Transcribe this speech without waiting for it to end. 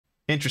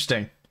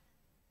Interesting.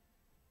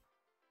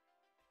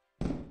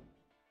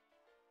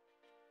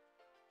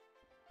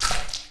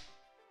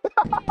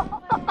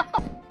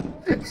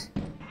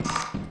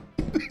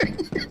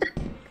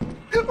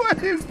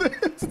 What is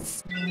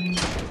this?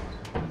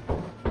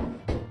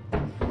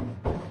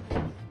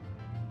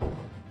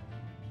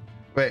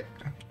 Wait,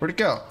 where'd it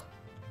go?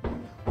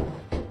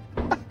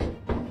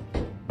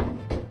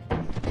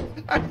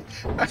 I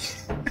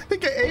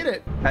think I ate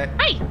it.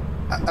 Hey!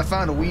 I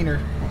found a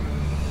wiener.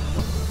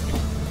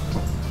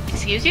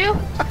 Excuse you?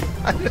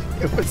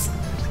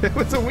 It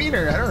was a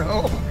wiener. I don't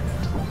know.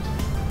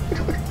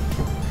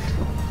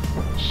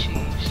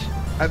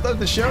 Sheesh. I'd love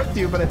to show it to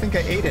you, but I think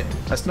I ate it.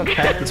 I snuck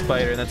past the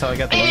spider, and that's how I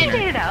got the wiener.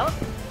 Get it out.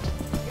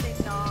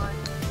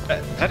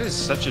 That is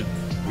such a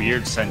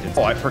weird sentence.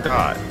 Oh, I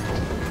forgot.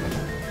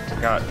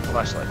 Got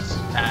flashlights.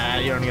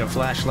 You don't need a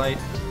flashlight.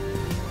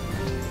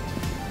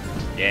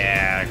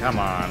 Yeah, come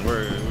on.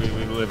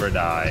 We live or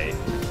die.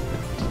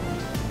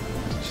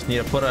 Just need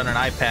to put on an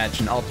eye patch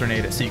and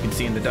alternate it so you can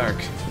see in the dark.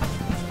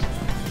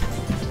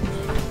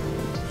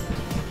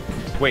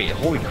 Wait,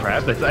 holy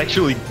crap! That's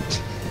actually.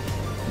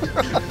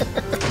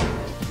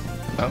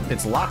 Oh,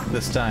 it's locked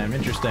this time.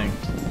 Interesting.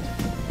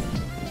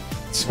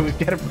 So we've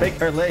got to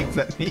break our legs.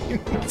 That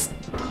means.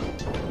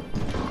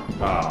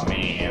 Oh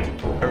man.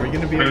 Are we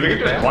gonna be? We could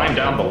just climb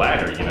down the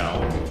ladder, you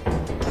know.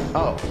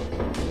 Oh.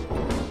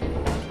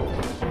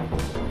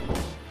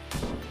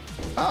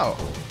 Oh.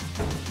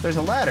 There's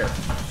a ladder.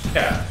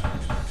 Yeah.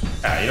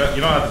 Yeah.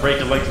 You don't have to break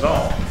your legs at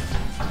all.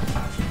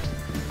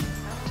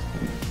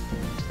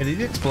 Did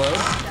it explode?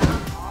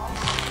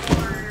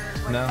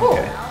 No. Ooh.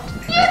 Okay.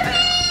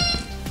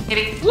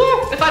 Maybe.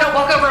 Woo! If I don't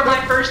walk over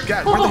my first.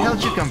 God, where the hell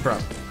did you come from?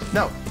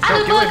 No.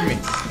 No, get away from me.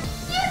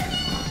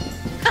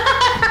 I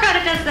forgot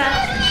it does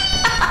that.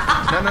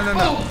 No.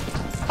 Oh.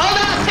 Hold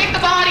on, take the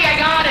body, I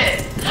got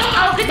it.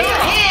 Oh, good deal,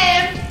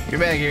 him. Get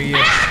back here, you.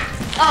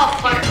 Oh,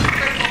 fuck.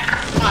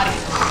 Body.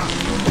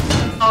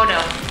 Oh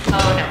no.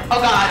 Oh no. Oh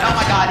god. Oh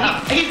my god.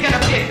 He's gonna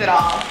piss it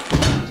off.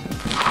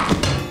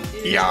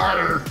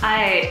 Yarr.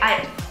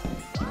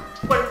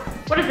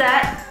 What is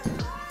that?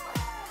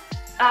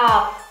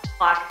 Oh,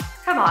 fuck.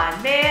 Come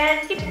on,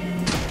 man.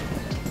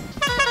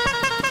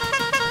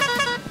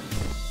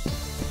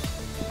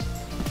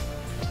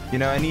 You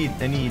know, I need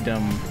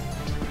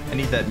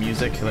that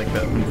music, like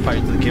the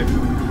Pirates of the Caribbean.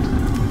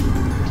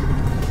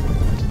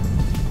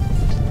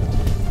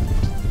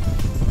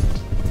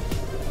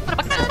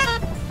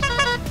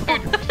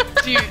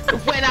 Dude,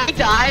 when I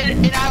died,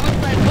 and I was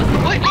like,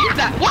 what is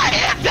that? What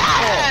is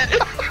that?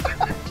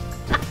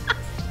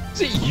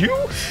 Is it you?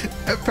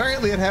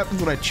 Apparently it happens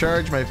when I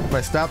charge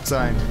my stop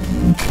sign.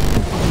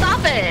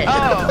 Stop it!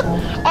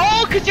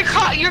 Oh, because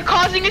you're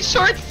causing a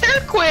short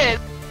circuit.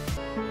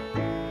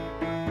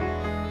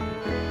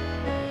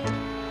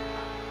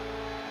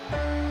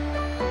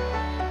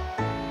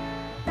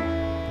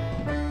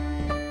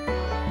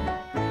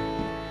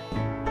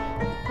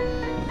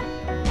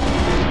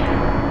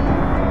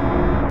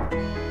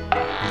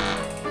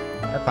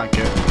 That's not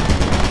good.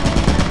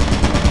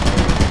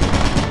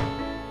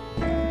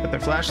 Got their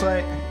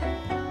flashlight.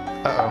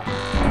 Uh-oh.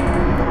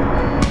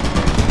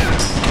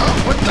 Oh,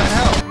 what the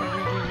hell?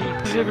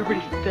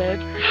 Everybody's dead.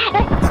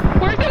 Oh,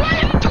 where's the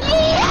light?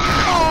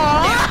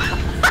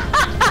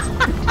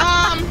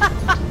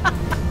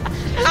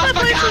 I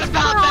forgot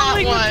about that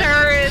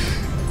one.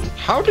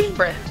 How do you?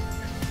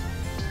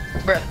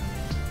 Bruh.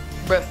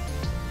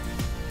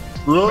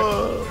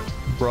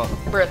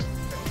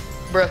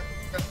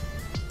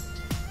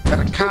 I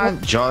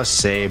can't just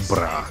say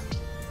bruh.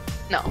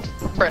 No.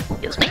 Bruh.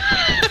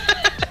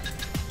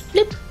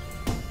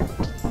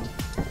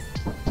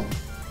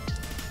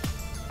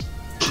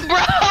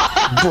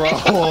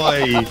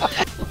 Boy.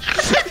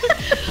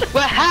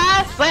 We're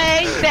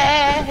halfway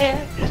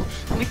there.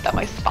 Let me stop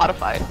my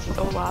Spotify. It's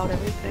so loud,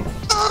 everything.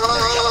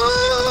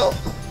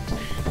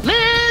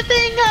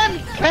 Living on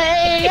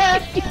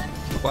prayer.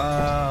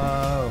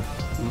 Wow.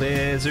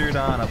 Lizard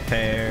on a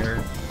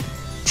pear.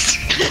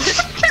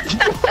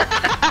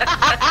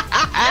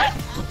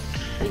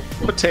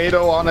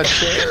 Potato on a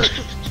chair.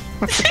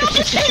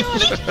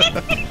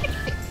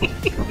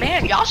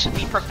 Man, y'all should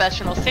be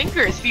professional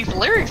singers. These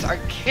lyrics are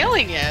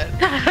killing it.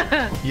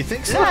 You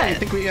think so? Yeah. You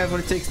think we have what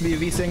it takes to be a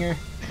V-singer?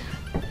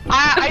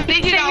 I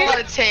think you know what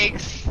it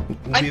takes.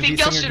 I think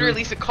y'all should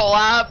release a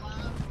collab.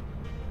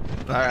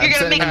 Alright, You're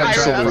gonna make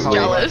Iris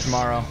jealous.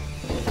 Tomorrow.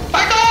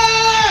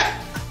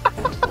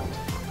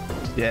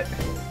 Yeah.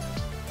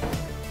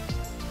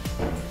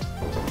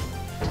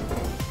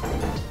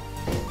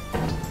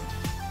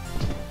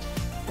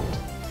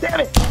 Damn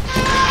it!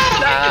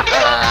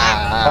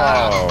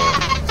 Oh.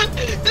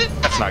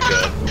 That's not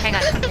good. Hang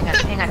on.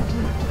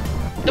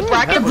 The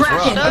bracket was pushed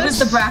rough. It was us.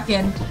 the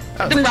Bracken.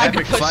 That The was an bracket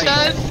epic pushed fight.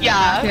 us.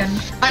 Yeah, Bracken.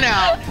 I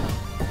know.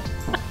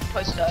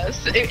 Pushed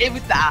us. It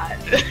was that.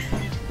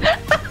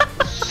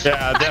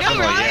 Yeah,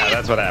 definitely. right? Yeah,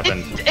 that's what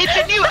happened. It's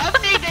a new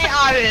update they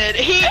added.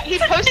 He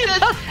posted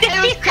us. And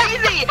it was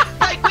crazy.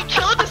 Like we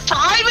killed the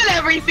slime and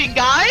everything,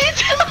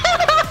 guys.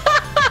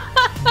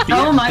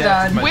 Oh my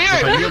god. My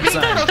We're yield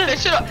sign. I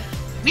should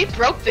have. We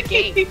broke the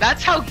game.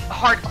 That's how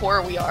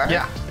hardcore we are.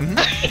 Yeah.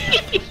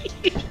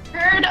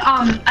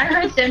 I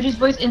heard Sandra's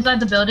voice inside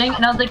the building,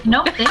 and I was like,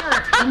 nope, they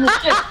are in the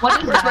ship. What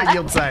is Where's my that?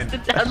 yield sign?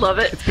 I love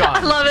it. It's gone.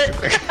 I love it.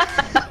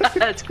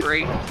 That's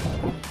great. You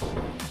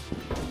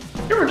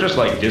ever just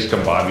like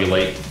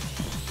discombobulate,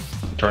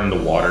 turn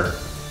into water?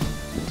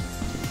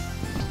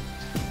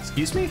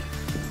 Excuse me?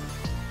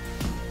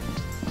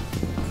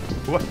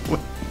 What?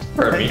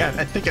 Pardon me? Hang on,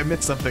 I think I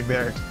missed something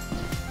there.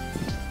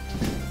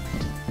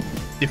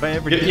 If I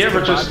ever You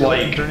ever just, discombobulate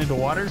and like- turn into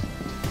water?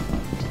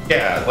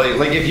 Yeah,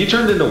 like if you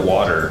turned into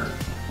water,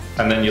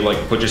 and then you like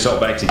put yourself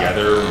back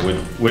together,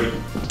 would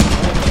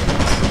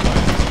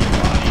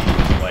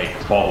like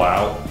fall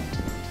out?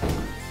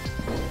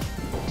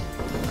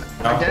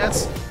 I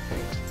guess.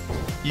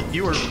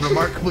 You were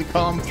remarkably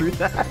calm through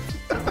that.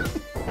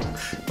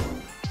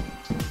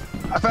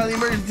 I found the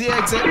emergency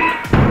exit.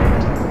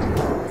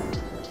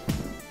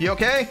 You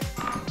okay?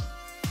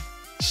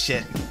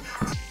 Shit.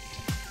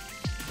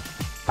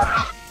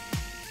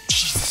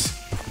 Jesus.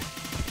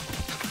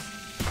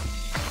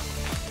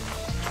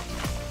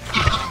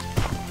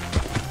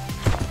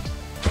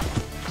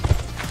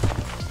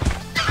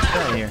 Get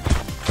out of here.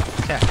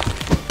 Yeah.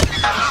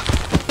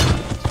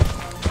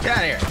 Get out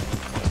of here.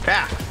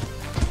 Yeah.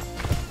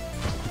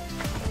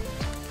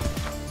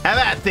 Have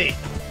at thee.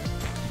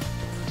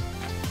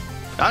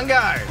 On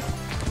guard.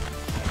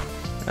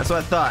 That's what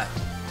I thought.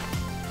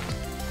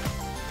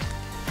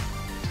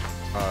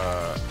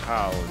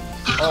 How?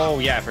 Oh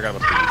yeah, I forgot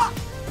about these.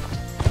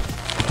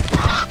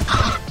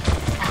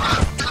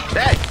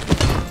 Hey!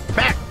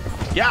 Back!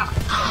 Yeah!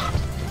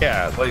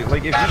 Yeah,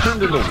 like if you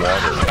turned into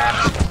water. Back!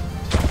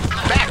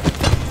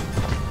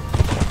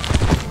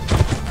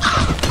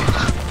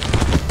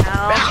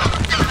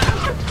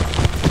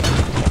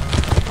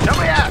 No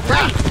way out!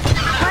 Right!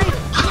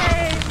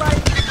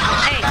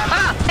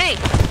 Hey,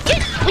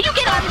 will you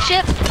get on the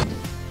ship?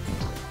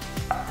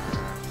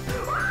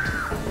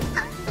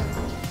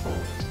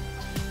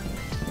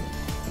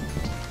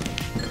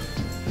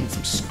 Need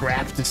some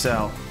scrap to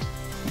sell.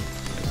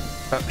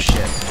 Oh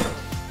shit.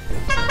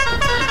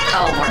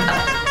 Oh, Martha.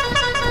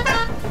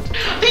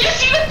 Did you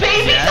see the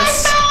babies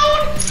Yes. I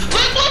found?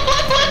 Look,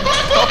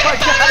 Oh my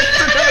god,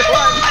 there's another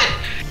one!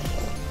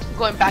 I'm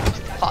going back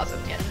into the closet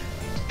again.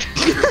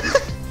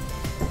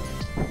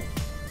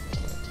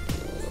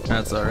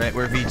 That's alright,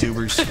 we're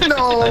VTubers.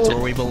 No! That's where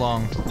we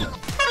belong.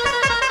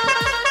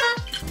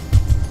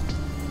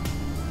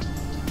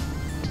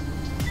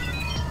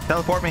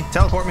 Teleport me,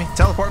 teleport me,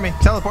 teleport me,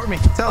 teleport me,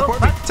 teleport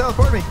me,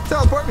 teleport me,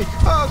 teleport me!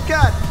 Oh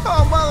god!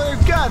 Oh mother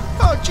of god!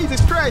 Oh Jesus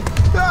Christ!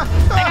 Ah,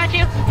 I got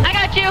you! I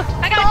got you!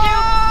 I got you!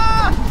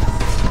 ah!